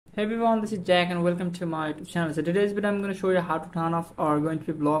Hey everyone, this is Jack and welcome to my YouTube channel. So today's video I'm going to show you how to turn off or going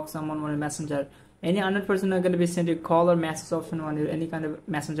to block someone on a messenger. Any unknown person are going to be sent a call or message option on your any kind of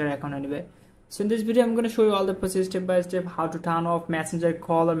messenger account anyway. So in this video I'm going to show you all the process step by step how to turn off messenger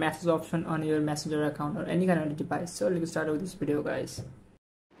call or message option on your messenger account or any kind of device. So let's start with this video, guys.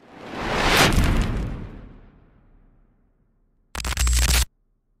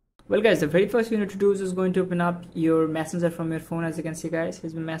 Well guys, the very first you need to do is going to open up your messenger from your phone. As you can see guys,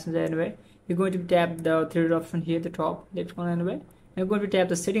 here's my messenger anyway. You're going to tap the third option here at the top left corner anyway. You're going to tap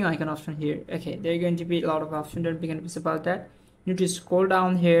the setting icon option here. Okay, there are going to be a lot of options. Don't be confused about that. You need to scroll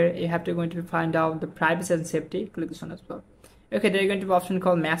down here. You have to going to find out the privacy and safety. Click this one as well. Okay, there are going to be option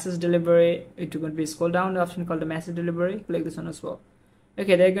called message delivery. You're going to be scroll down the option called the message delivery. Click this one as well.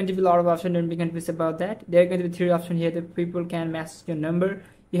 Okay, there are going to be a lot of options. Don't be confused about that. There are going to be three options here that people can message your number.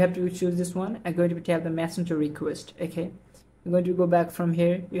 You have to choose this one. I'm going to tap the messenger request. Okay, I'm going to go back from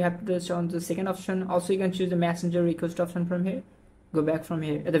here. You have to show on the second option. Also, you can choose the messenger request option from here. Go back from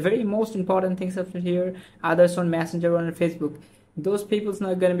here. The very most important things option here, others on messenger or on Facebook. Those people's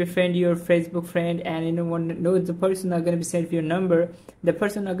not going to be friend your Facebook friend, and anyone knows the person not going to be sent your number. The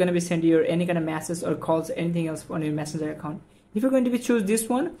person not going to be send you any kind of message or calls anything else on your messenger account. If you're going to be choose this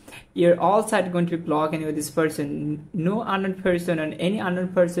one, your all site going to be blocked anyway. This person, no unknown person or any unknown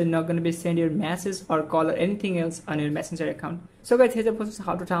person not going to be send your message or call or anything else on your messenger account. So guys, here's the process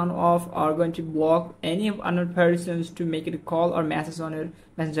how to turn off or going to block any of unknown persons to make it a call or message on your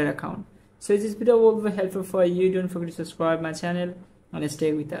messenger account. So this video will be helpful for you. Don't forget to subscribe my channel and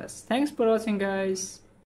stay with us. Thanks for watching, guys.